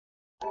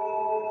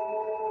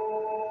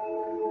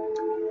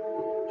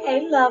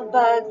Hey love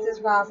bugs, it's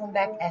Roslynn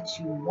back at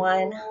you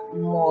one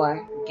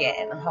more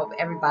again. I hope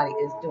everybody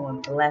is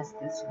doing blessed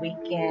this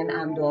weekend.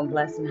 I'm doing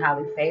blessed and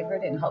highly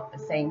favored and hope the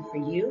same for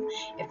you.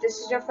 If this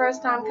is your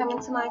first time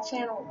coming to my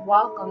channel,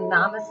 welcome,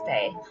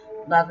 namaste.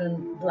 Love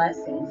and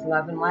blessings,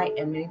 love and light,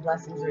 and many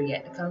blessings are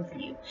yet to come for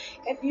you.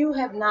 If you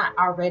have not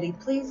already,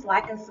 please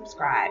like and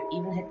subscribe.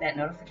 Even hit that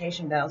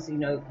notification bell so you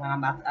know when I'm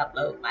about to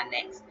upload my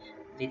next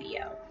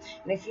video.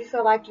 And if you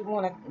feel like you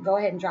want to go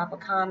ahead and drop a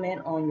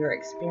comment on your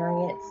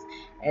experience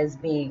as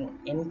being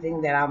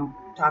anything that I'm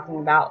talking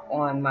about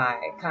on my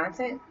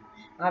content,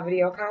 my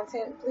video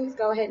content, please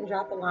go ahead and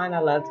drop a line. I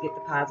love to get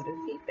the positive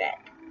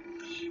feedback.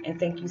 And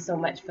thank you so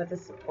much for the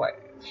support.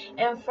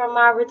 And for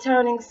my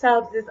returning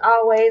subs, as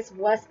always,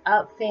 what's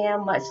up,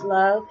 fam? Much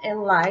love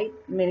and light,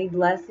 many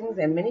blessings,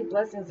 and many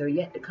blessings are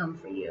yet to come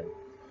for you.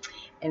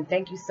 And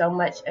thank you so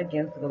much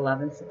again for the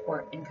love and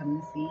support and come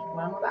to see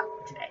what I'm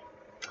about today.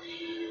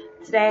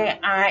 Today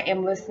I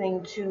am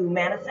listening to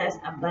Manifest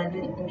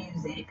Abundant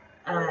Music,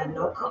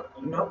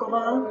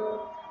 Nokola,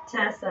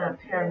 Tessa,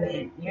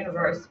 Pyramid,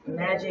 Universe,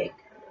 Magic,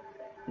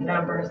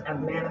 Numbers of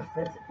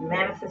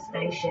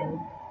Manifestation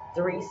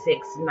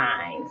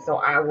 369. So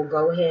I will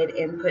go ahead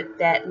and put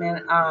that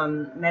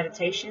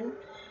meditation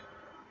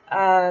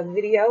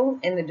video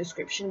in the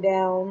description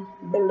down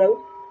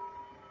below.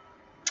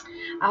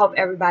 I hope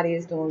everybody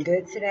is doing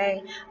good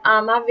today.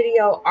 My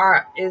video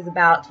is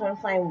about Twin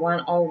Flame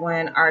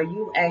 101. Are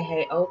you a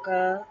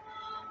Heyoka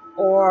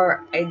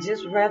or a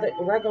just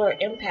regular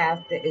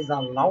empath that is a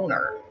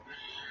loner?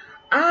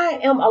 I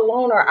am a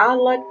loner. I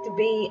like to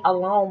be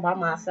alone by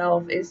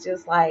myself. It's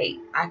just like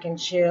I can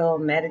chill,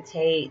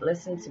 meditate,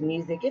 listen to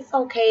music. It's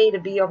okay to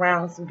be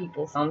around some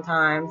people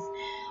sometimes,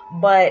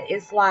 but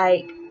it's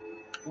like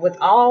with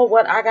all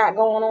what I got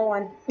going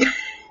on,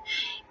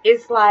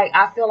 it's like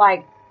I feel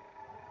like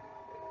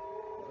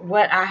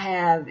what I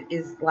have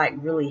is like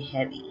really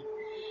heavy,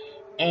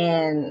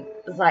 and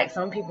it's like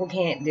some people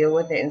can't deal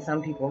with it and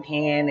some people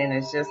can, and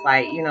it's just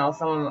like, you know,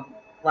 some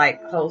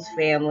like close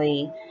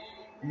family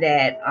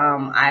that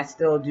I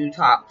still do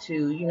talk to,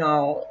 you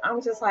know,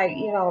 I'm just like,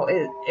 you know,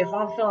 if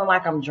I'm feeling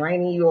like I'm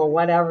draining you or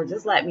whatever,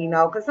 just let me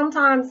know, because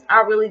sometimes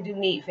I really do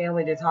need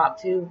family to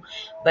talk to,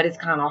 but it's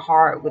kind of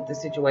hard with the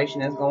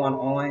situation that's going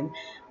on.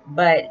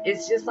 But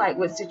it's just like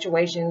with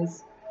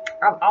situations,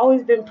 I've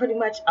always been pretty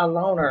much a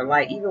loner.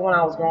 Like even when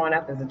I was growing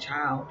up as a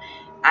child,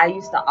 I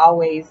used to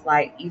always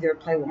like either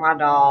play with my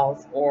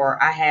dolls, or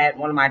I had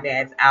one of my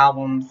dad's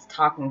albums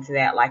talking to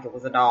that like it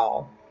was a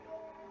doll,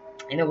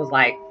 and it was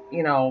like,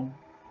 you know,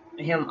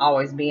 him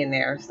always being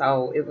there.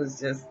 So it was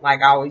just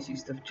like I always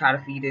used to try to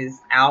feed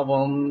his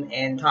album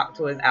and talk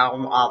to his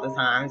album all the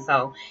time.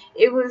 So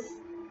I was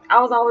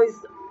always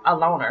a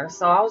loner.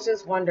 So I was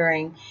just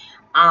wondering,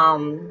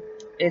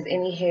 is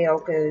any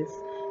Heyokas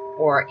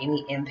or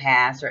any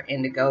empaths or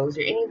indigos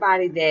or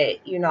anybody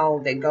that, you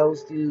know, that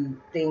goes through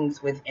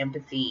things with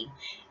empathy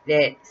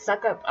that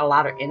suck up a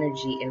lot of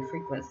energy and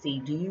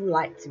frequency, do you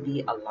like to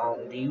be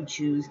alone? Do you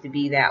choose to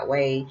be that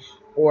way?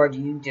 Or do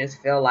you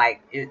just feel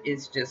like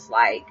it's just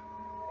like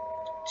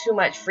too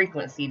much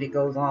frequency that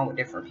goes on with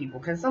different people?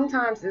 Because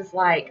sometimes it's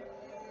like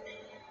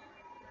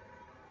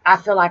I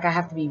feel like I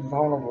have to be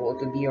vulnerable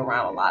to be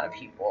around a lot of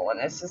people,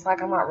 and it's just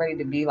like I'm not ready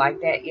to be like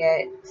that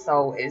yet.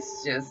 So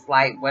it's just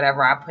like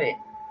whatever I put,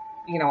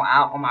 you know,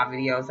 out on my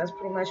videos, that's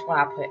pretty much what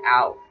I put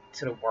out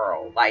to the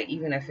world, like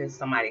even if it's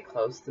somebody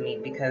close to me,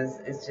 because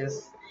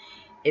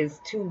it's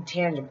too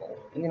tangible,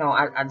 you know.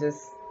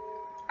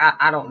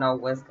 I don't know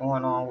what's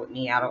going on with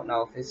me. I don't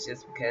know if it's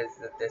just because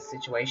of the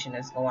situation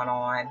that's going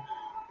on,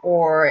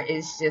 or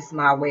it's just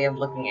my way of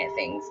looking at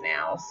things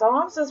now. So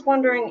I was just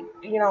wondering,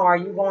 you know, are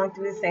you going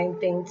through the same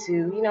thing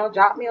too? You know,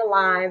 drop me a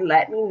line,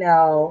 let me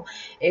know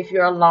if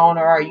you're a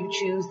loner or you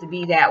choose to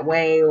be that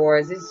way, or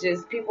is it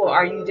just people,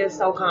 are you just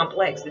so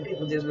complex that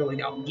people just really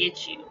don't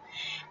get you?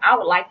 I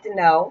would like to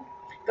know.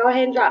 Go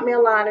ahead and drop me a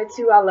line or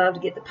two. I love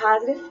to get the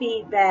positive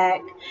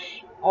feedback,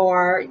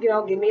 or, you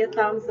know, give me a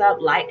thumbs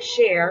up, like,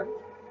 share.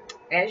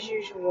 As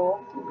usual,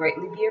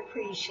 greatly be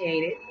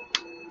appreciated.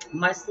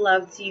 Much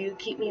love to you.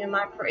 Keep me in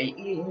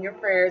your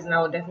prayers, and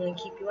I will definitely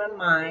keep you in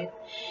mind.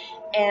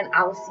 And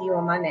I will see you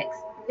on my next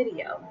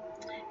video.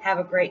 Have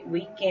a great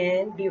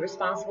weekend. Be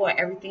responsible at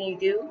everything you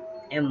do,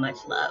 and much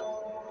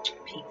love.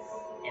 Peace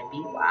and be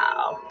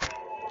wild.